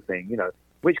smaller thing,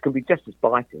 which can be just as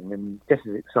biting and just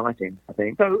as exciting, I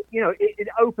think. So, it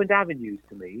opened avenues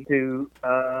to me to,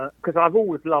 because I've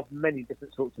always loved many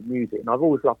different sorts of music, and I've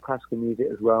always loved classical music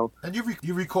as well. And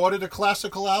you recorded a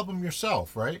classical album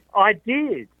yourself, right? I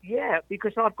did, yeah,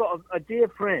 because I've got a dear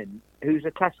friend who's a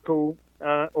classical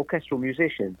orchestral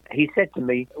musician. He said to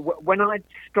me, when I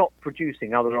stopped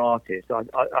producing other artists,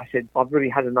 I said, I've really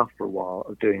had enough for a while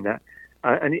of doing that.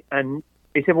 And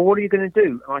he said, well, what are you going to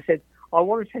do? And I said, I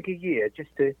want to take a year just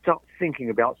to start thinking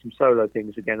about some solo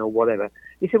things again or whatever.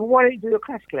 He said, well, why don't you do a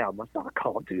classical album? I said, I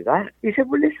can't do that. He said,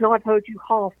 well, listen, I've heard you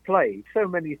half play so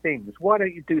many things. Why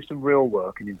don't you do some real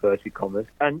work, in inverted commas?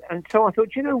 And so I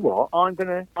thought, you know what? I'm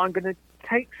gonna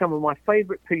take some of my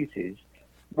favourite pieces,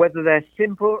 whether they're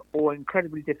simple or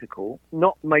incredibly difficult,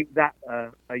 not make that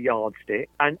a yardstick,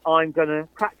 and I'm going to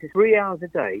practice 3 hours a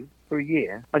day for a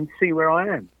year and see where I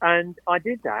am. And I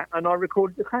did that, and I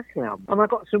recorded the classical album, and I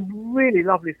got some really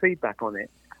lovely feedback on it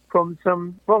from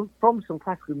some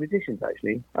classical musicians,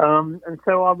 actually. And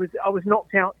so I was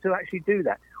knocked out to actually do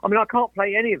that. I mean, I can't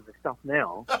play any of the stuff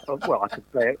now. Well, I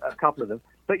could play a couple of them,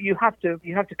 but you have to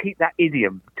keep that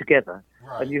idiom together.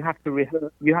 Right. And you have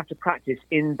to practice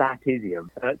in that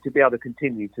idiom to be able to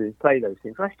continue to play those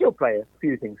things. I still play a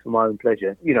few things for my own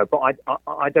pleasure, but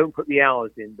I don't put the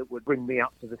hours in that would bring me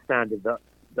up to the standard that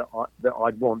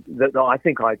I'd want, that I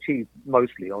think I achieved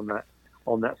mostly on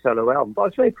that solo album. But I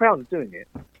was very proud of doing it.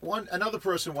 Another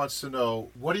person wants to know,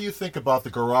 what do you think about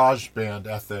the garage band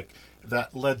ethic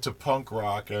that led to punk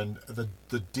rock and the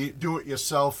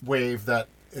do-it-yourself wave that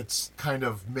it's kind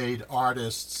of made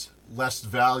artists less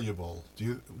valuable?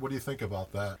 What do you think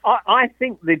about that? I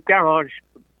think the garage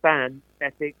band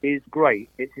ethic is great.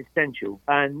 It's essential.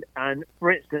 And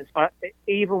for instance,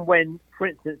 even when, for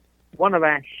instance, one of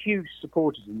our huge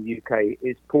supporters in the UK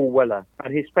is Paul Weller,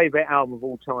 and his favourite album of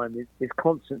all time is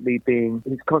constantly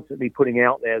putting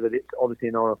out there that it's Odyssey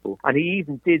and Oracle. And he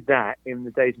even did that in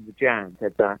the days of the Jam,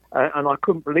 said that. And I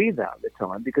couldn't believe that at the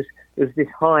time, because it was this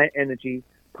high energy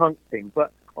punk thing.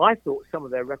 But I thought some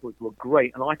of their records were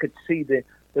great, and I could see the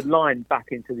line back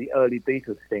into the early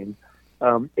Beatles thing,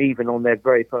 even on their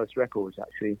very first records,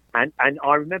 actually. And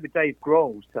I remember Dave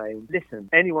Grohl saying, listen,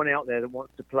 anyone out there that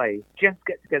wants to play, just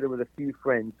get together with a few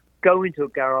friends, go into a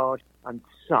garage and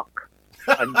suck.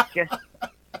 And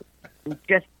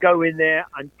just go in there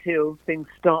until things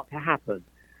start to happen.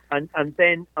 And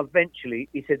then eventually,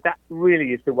 he said, that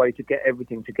really is the way to get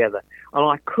everything together. And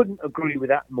I couldn't agree with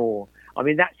that more. I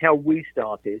mean, that's how we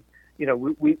started.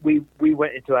 We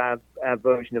went into our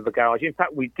version of a garage. In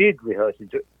fact, we did rehearse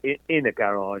in a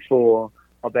garage for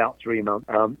about 3 months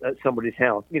at somebody's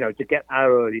house, to get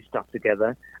our early stuff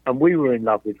together. And we were in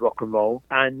love with rock and roll.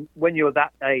 And when you're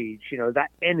that age, that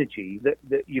energy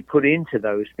that you put into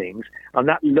those things and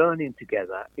that learning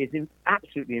together is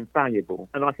absolutely invaluable.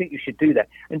 And I think you should do that.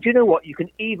 And do you know what? You can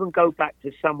even go back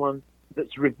to someone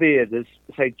that's revered as,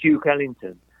 say, Duke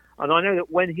Ellington. And I know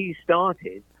that when he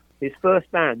started, his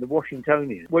first band, the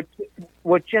Washingtonians,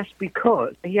 were just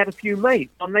because he had a few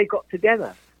mates and they got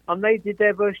together and they did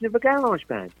their version of a garage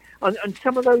band. And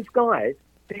some of those guys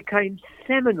became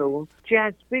seminal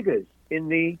jazz figures in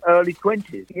the early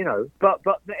 20s, But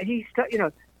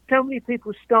so many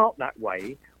people start that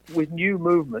way with new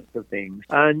movements of things,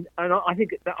 and I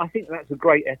think that's a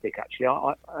great ethic, actually.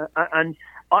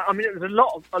 I mean, it was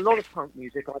a lot of punk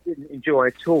music I didn't enjoy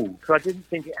at all, because I didn't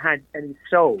think it had any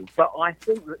soul. But I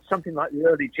think that something like the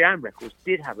early Jam records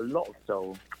did have a lot of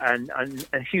soul and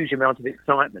a huge amount of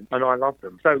excitement, and I loved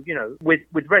them. So,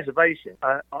 with reservation,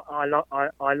 I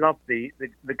love the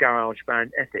garage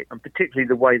band ethic, and particularly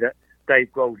the way that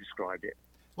Dave Grohl described it.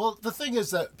 Well, the thing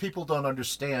is that people don't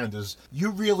understand is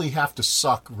you really have to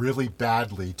suck really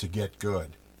badly to get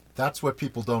good. That's what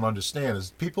people don't understand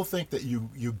is people think that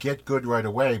you get good right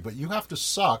away, but you have to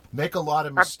suck, make a lot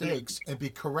of mistakes, and be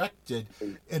corrected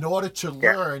in order to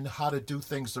learn how to do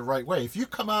things the right way. If you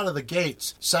come out of the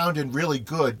gates sounding really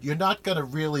good, you're not going to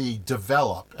really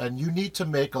develop, and you need to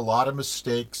make a lot of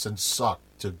mistakes and suck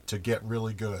to get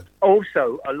really good.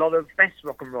 Also, a lot of best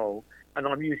rock and roll, and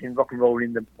I'm using rock and roll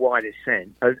in the widest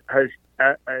sense,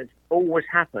 has always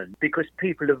happened because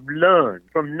people have learned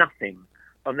from nothing,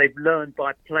 and they've learned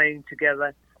by playing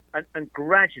together and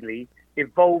gradually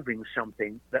evolving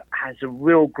something that has a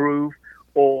real groove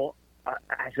or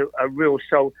has a real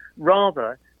soul,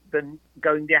 rather than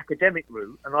going the academic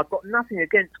route. And I've got nothing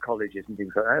against colleges and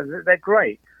things like that. They're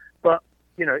great. But,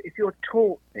 if you're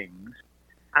taught things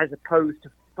as opposed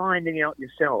to finding out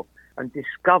yourself and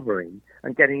discovering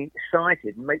and getting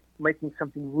excited and making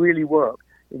something really work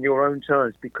in your own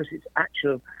terms, because it's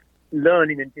actual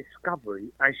learning and discovery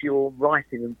as you're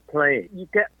writing and playing, you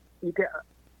get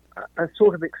a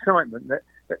sort of excitement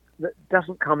that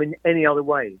doesn't come in any other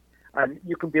way. And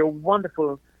you can be a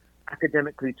wonderful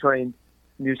academically trained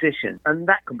musician, and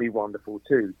that can be wonderful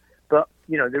too. But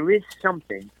there is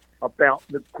something about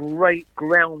the great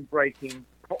groundbreaking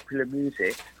popular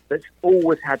music that's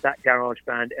always had that garage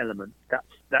band element,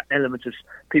 that element of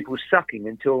people sucking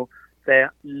until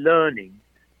they're learning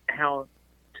how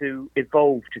to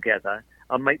evolve together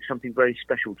and make something very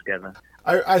special together.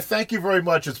 I thank you very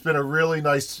much. It's been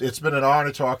it's been an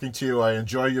honor talking to you. I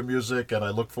enjoy your music, and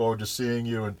I look forward to seeing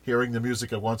you and hearing the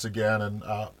music once again. And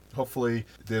hopefully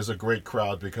there's a great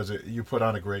crowd, because you put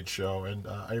on a great show, and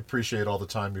I appreciate all the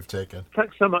time you've taken.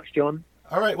 Thanks so much, John.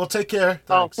 All right, well, take care.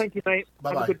 Thanks. Oh, thank you, mate.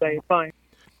 Bye-bye. Have a good day. Bye.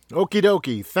 Okie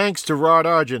dokie. Thanks to Rod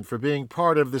Argent for being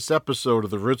part of this episode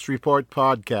of the Roots Report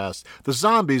podcast. The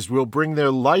Zombies will bring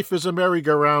their Life is a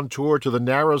Merry-Go-Round tour to the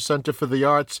Narrow Center for the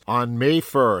Arts on May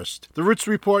 1st. The Roots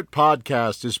Report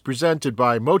podcast is presented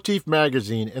by Motif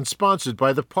Magazine and sponsored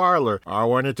by The Parlor,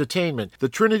 R1 Entertainment, the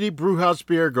Trinity Brewhouse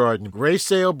Beer Garden, Gray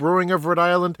Sail Brewing of Rhode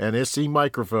Island, and SE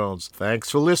Microphones. Thanks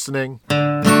for listening.